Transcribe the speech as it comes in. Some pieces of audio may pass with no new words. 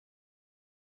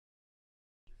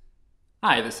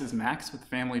Hi, this is Max with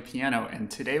Family Piano, and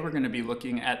today we're going to be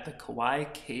looking at the Kawai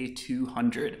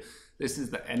K200. This is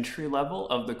the entry level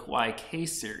of the Kawai K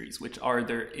series, which are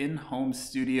their in-home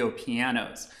studio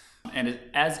pianos. And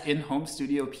as in-home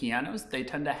studio pianos, they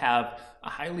tend to have a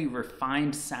highly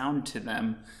refined sound to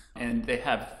them, and they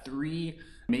have three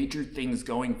major things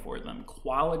going for them: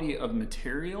 quality of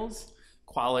materials,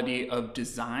 quality of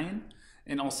design,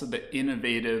 and also the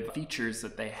innovative features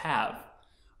that they have.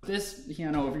 This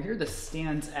piano over here, this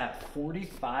stands at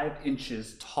 45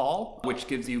 inches tall, which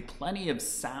gives you plenty of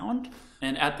sound,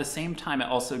 and at the same time it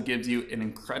also gives you an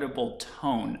incredible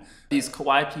tone. These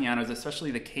Kawai pianos, especially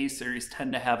the K series,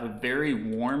 tend to have a very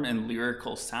warm and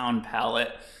lyrical sound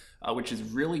palette, which is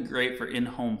really great for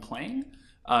in-home playing.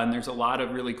 And there's a lot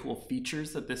of really cool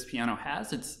features that this piano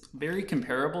has. It's very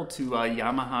comparable to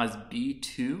Yamaha's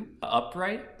B2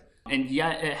 Upright, and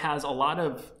yet it has a lot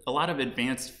of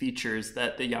advanced features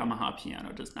that the Yamaha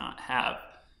piano does not have.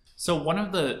 So one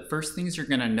of the first things you're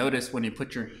going to notice when you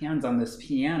put your hands on this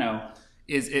piano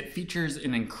is it features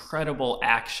an incredible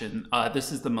action.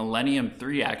 This is the Millennium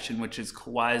III Action, which is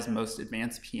Kawai's most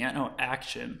advanced piano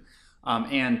action.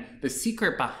 And the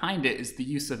secret behind it is the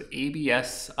use of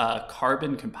ABS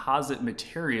carbon composite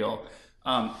material.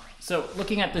 So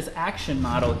looking at this action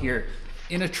model here,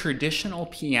 in a traditional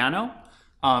piano,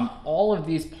 all of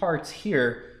these parts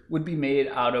here would be made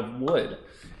out of wood.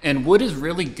 And wood is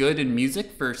really good in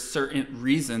music for certain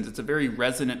reasons. It's a very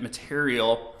resonant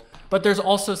material, but there's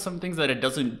also some things that it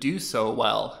doesn't do so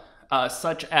well,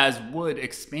 such as wood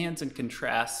expands and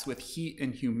contrasts with heat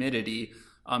and humidity.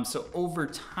 So over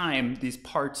time, these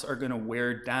parts are going to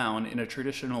wear down in a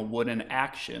traditional wooden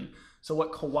action. So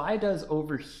what Kawai does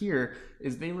over here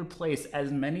is they replace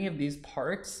as many of these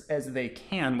parts as they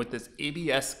can with this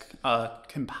ABS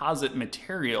composite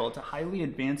material. It's a highly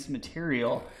advanced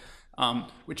material,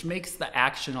 which makes the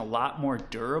action a lot more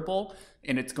durable,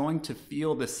 and it's going to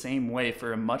feel the same way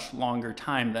for a much longer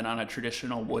time than on a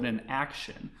traditional wooden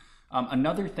action.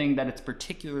 Another thing that it's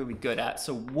particularly good at,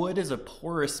 so wood is a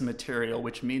porous material,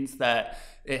 which means that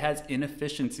it has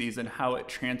inefficiencies in how it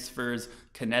transfers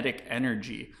kinetic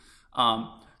energy.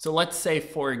 So let's say,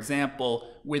 for example,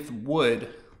 with wood,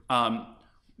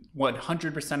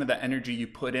 100% of the energy you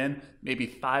put in, maybe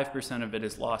 5% of it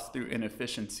is lost through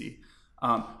inefficiency.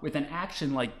 With an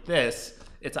action like this,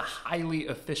 it's a highly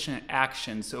efficient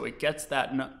action, so it gets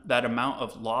that amount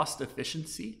of lost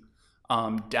efficiency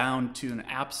down to an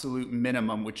absolute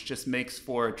minimum, which just makes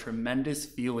for a tremendous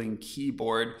feeling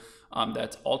keyboard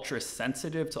that's ultra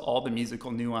sensitive to all the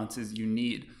musical nuances you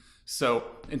need. So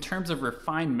in terms of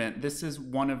refinement, this is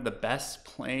one of the best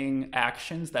playing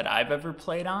actions that I've ever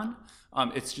played on.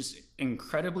 It's just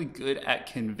incredibly good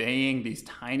at conveying these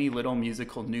tiny little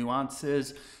musical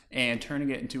nuances and turning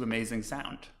it into amazing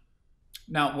sound.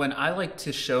 Now, when I like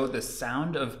to show the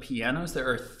sound of pianos, there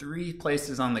are three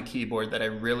places on the keyboard that I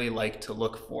really like to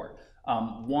look for.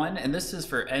 One, and this is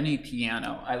for any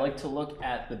piano, I like to look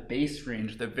at the bass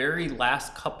range, the very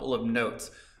last couple of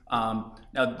notes.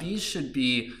 Now these should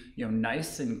be,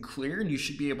 nice and clear, and you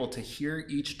should be able to hear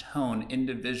each tone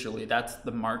individually. That's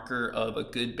the marker of a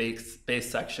good bass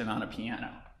section on a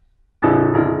piano.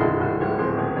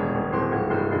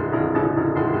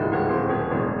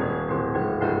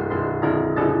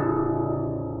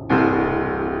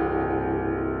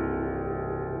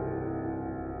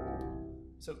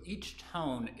 So each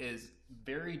tone is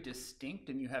very distinct,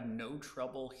 and you have no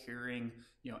trouble hearing,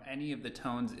 any of the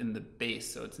tones in the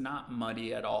bass. So it's not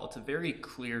muddy at all. It's a very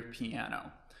clear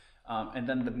piano. And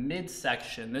then the mid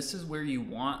section, this is where you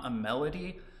want a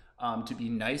melody to be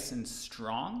nice and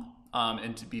strong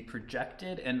and to be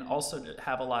projected, and also to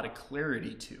have a lot of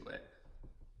clarity to it.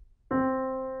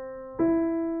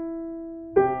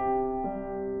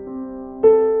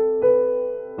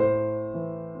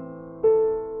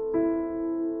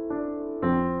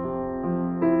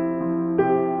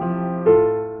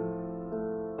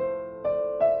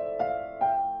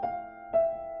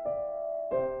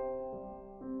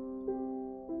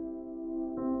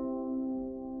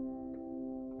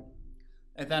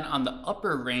 And then on the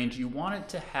upper range, you want it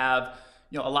to have,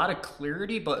 a lot of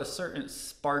clarity, but a certain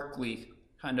sparkly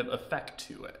kind of effect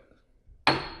to it.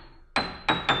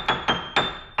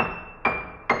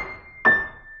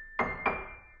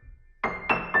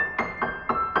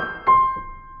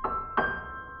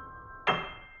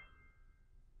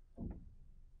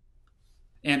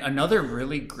 And another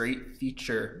really great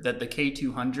feature that the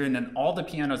K200 and all the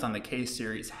pianos on the K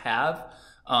series have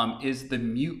is the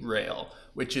mute rail,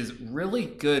 which is really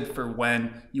good for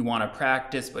when you want to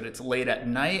practice, but it's late at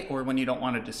night, or when you don't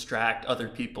want to distract other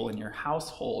people in your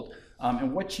household.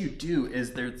 And what you do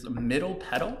is there's a middle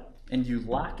pedal, and you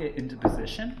lock it into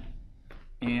position,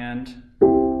 and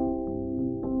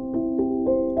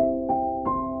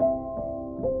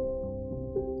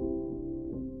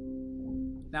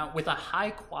now with a high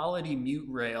quality mute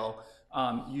rail,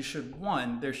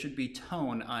 there should be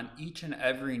tone on each and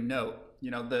every note.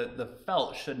 You know, the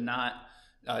felt should not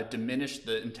diminish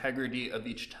the integrity of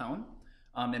each tone.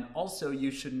 And also you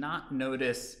should not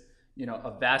notice, you know,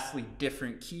 a vastly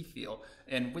different key feel.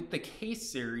 And with the K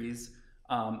series,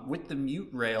 with the mute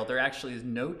rail, there actually is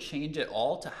no change at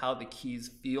all to how the keys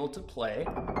feel to play.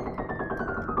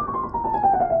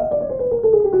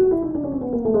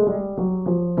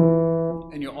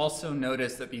 And you'll also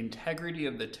notice that the integrity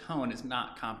of the tone is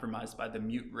not compromised by the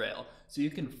mute rail. So you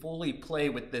can fully play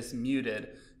with this muted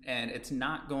and it's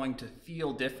not going to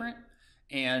feel different,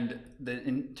 and the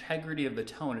integrity of the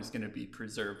tone is going to be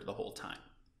preserved the whole time.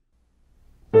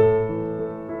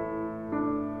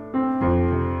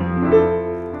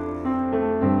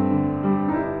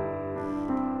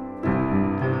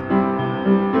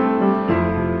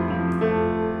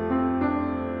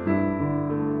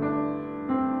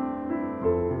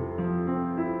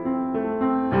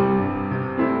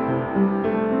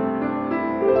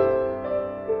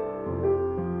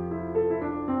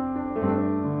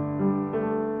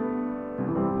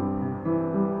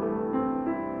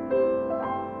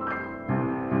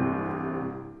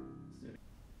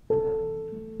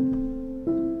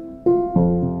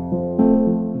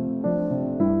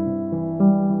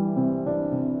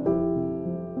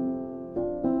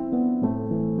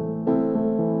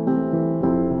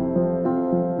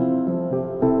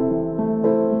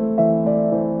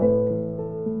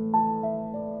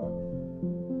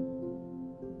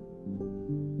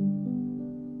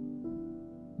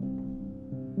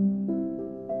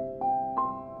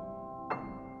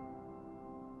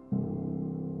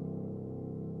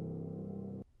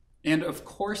 And of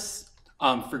course,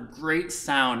 for great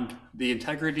sound, the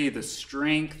integrity, the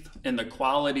strength, and the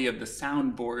quality of the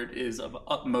soundboard is of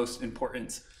utmost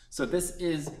importance. So this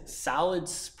is solid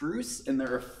spruce, and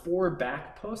there are 4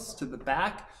 back posts to the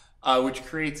back, which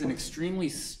creates an extremely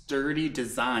sturdy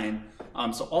design.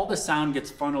 So all the sound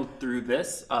gets funneled through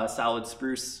this solid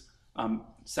spruce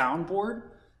soundboard,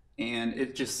 and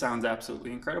it just sounds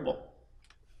absolutely incredible.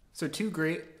 So 2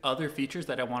 great other features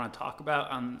that I want to talk about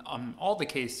on all the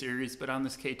K series, but on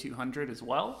this K200 as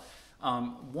well.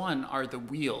 One are the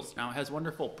wheels. Now it has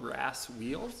wonderful brass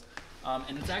wheels,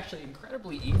 and it's actually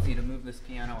incredibly easy to move this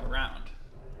piano around.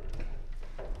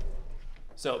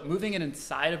 So moving it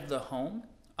inside of the home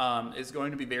is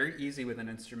going to be very easy with an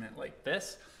instrument like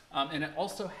this. And it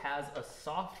also has a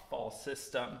soft fall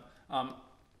system on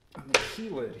the key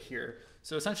lid here.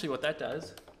 So essentially what that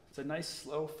does, it's a nice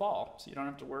slow fall, so you don't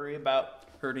have to worry about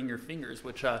hurting your fingers,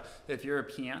 which if you're a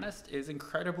pianist is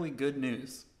incredibly good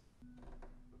news.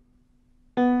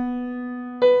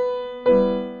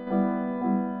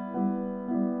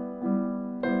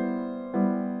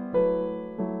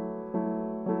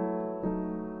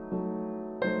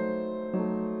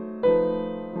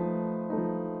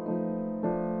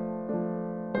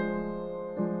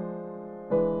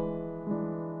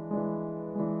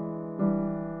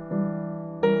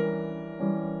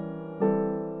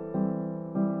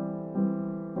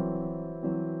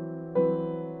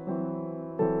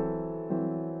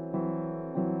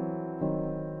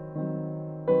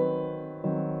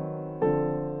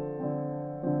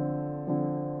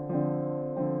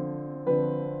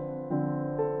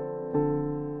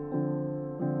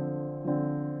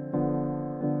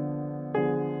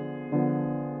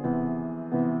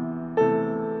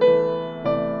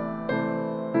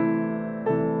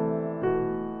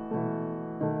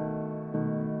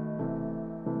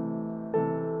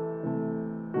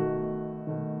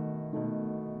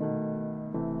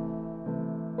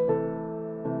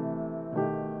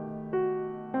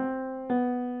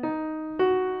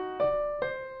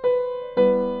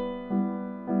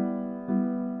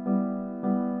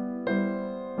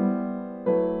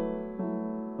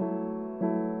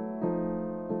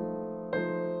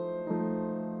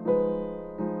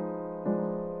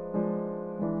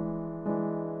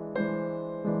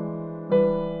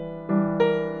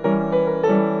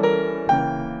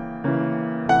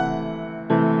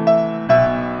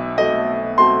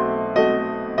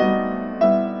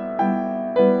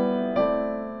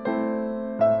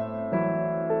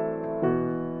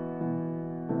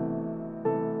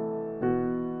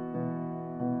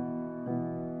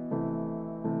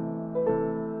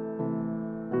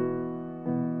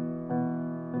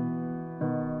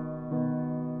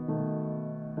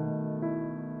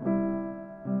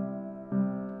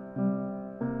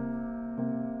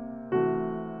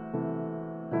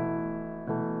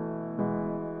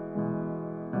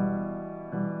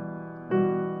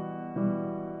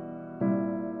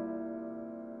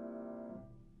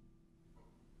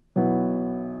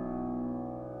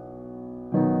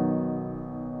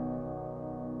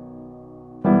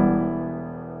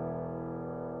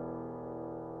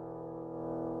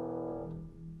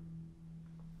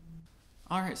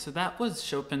 All right, so that was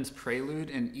Chopin's Prelude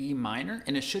in E minor,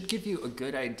 and it should give you a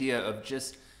good idea of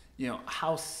just,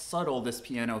 how subtle this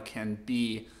piano can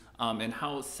be and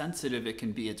how sensitive it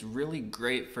can be. It's really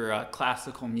great for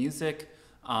classical music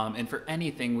and for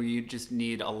anything where you just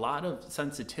need a lot of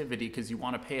sensitivity because you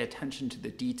want to pay attention to the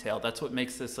detail. That's what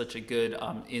makes this such a good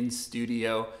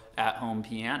in-studio, at-home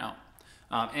piano.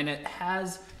 And it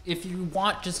has, if you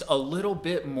want just a little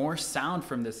bit more sound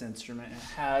from this instrument, it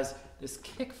has this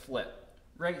kick flip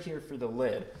right here for the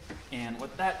lid. And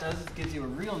what that does is gives you a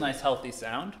real nice healthy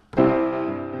sound.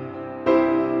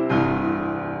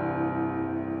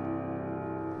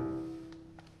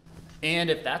 And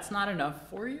if that's not enough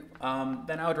for you,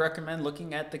 then I would recommend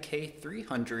looking at the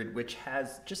K300, which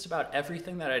has just about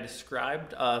everything that I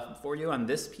described for you on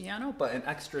this piano, but an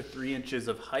extra 3 inches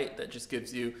of height that just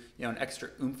gives you, an extra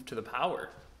oomph to the power.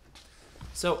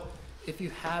 So if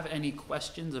you have any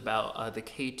questions about the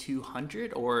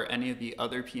K200 or any of the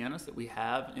other pianos that we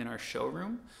have in our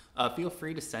showroom, feel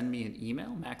free to send me an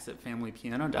email,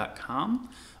 max@familypiano.com.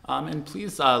 And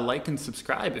please like and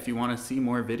subscribe if you want to see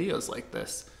more videos like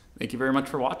this. Thank you very much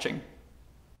for watching.